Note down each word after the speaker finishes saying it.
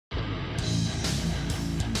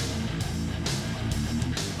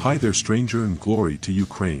Hi there stranger and glory to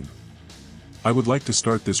Ukraine. I would like to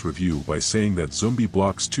start this review by saying that Zumbi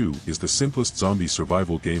Blocks 2 is the simplest zombie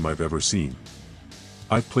survival game I've ever seen.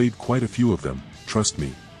 I've played quite a few of them, trust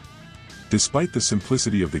me. Despite the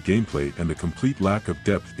simplicity of the gameplay and the complete lack of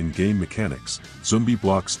depth in game mechanics, Zumbi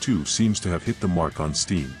Blocks 2 seems to have hit the mark on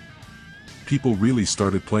Steam. People really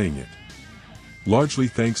started playing it. Largely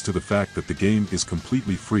thanks to the fact that the game is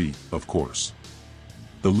completely free, of course.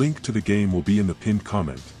 The link to the game will be in the pinned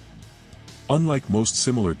comment. Unlike most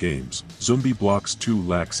similar games, Zumbi Blocks 2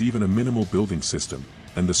 lacks even a minimal building system,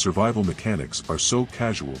 and the survival mechanics are so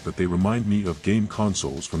casual that they remind me of game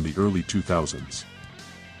consoles from the early 2000s.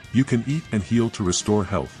 You can eat and heal to restore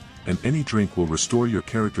health, and any drink will restore your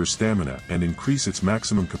character's stamina and increase its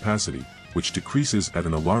maximum capacity, which decreases at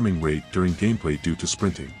an alarming rate during gameplay due to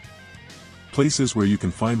sprinting. Places where you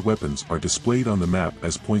can find weapons are displayed on the map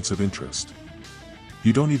as points of interest.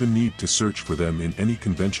 You don't even need to search for them in any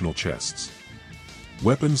conventional chests.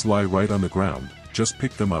 Weapons lie right on the ground, just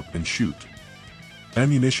pick them up and shoot.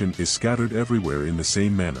 Ammunition is scattered everywhere in the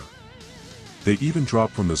same manner. They even drop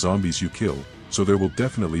from the zombies you kill, so there will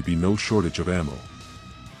definitely be no shortage of ammo.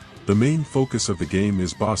 The main focus of the game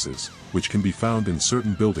is bosses, which can be found in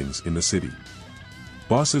certain buildings in the city.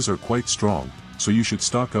 Bosses are quite strong, so you should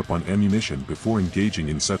stock up on ammunition before engaging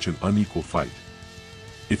in such an unequal fight.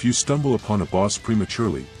 If you stumble upon a boss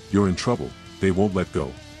prematurely, you're in trouble, they won't let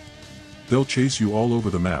go. They'll chase you all over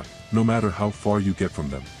the map, no matter how far you get from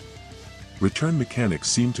them. Return mechanics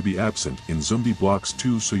seem to be absent in Zumbi Blocks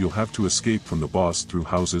 2, so you'll have to escape from the boss through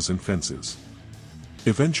houses and fences.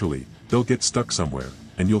 Eventually, they'll get stuck somewhere,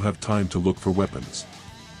 and you'll have time to look for weapons.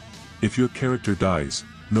 If your character dies,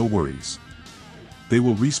 no worries. They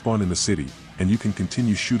will respawn in the city, and you can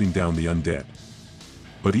continue shooting down the undead.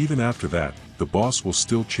 But even after that, the boss will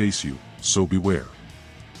still chase you, so beware.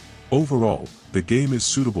 Overall, the game is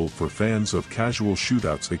suitable for fans of casual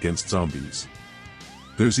shootouts against zombies.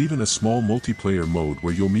 There's even a small multiplayer mode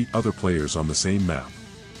where you'll meet other players on the same map.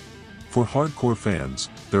 For hardcore fans,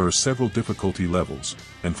 there are several difficulty levels,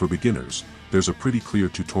 and for beginners, there's a pretty clear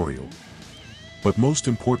tutorial. But most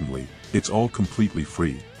importantly, it's all completely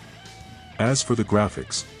free. As for the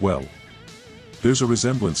graphics, well, there's a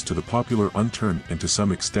resemblance to the popular Unturned and to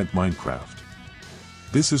some extent Minecraft.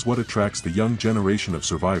 This is what attracts the young generation of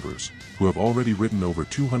survivors, who have already written over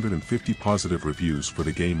 250 positive reviews for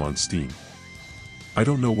the game on Steam. I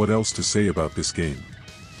don't know what else to say about this game.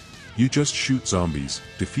 You just shoot zombies,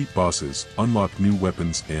 defeat bosses, unlock new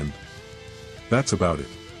weapons, and that's about it.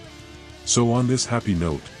 So on this happy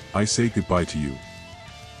note, I say goodbye to you.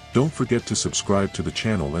 Don't forget to subscribe to the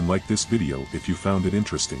channel and like this video if you found it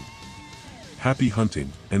interesting. Happy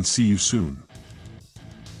hunting, and see you soon.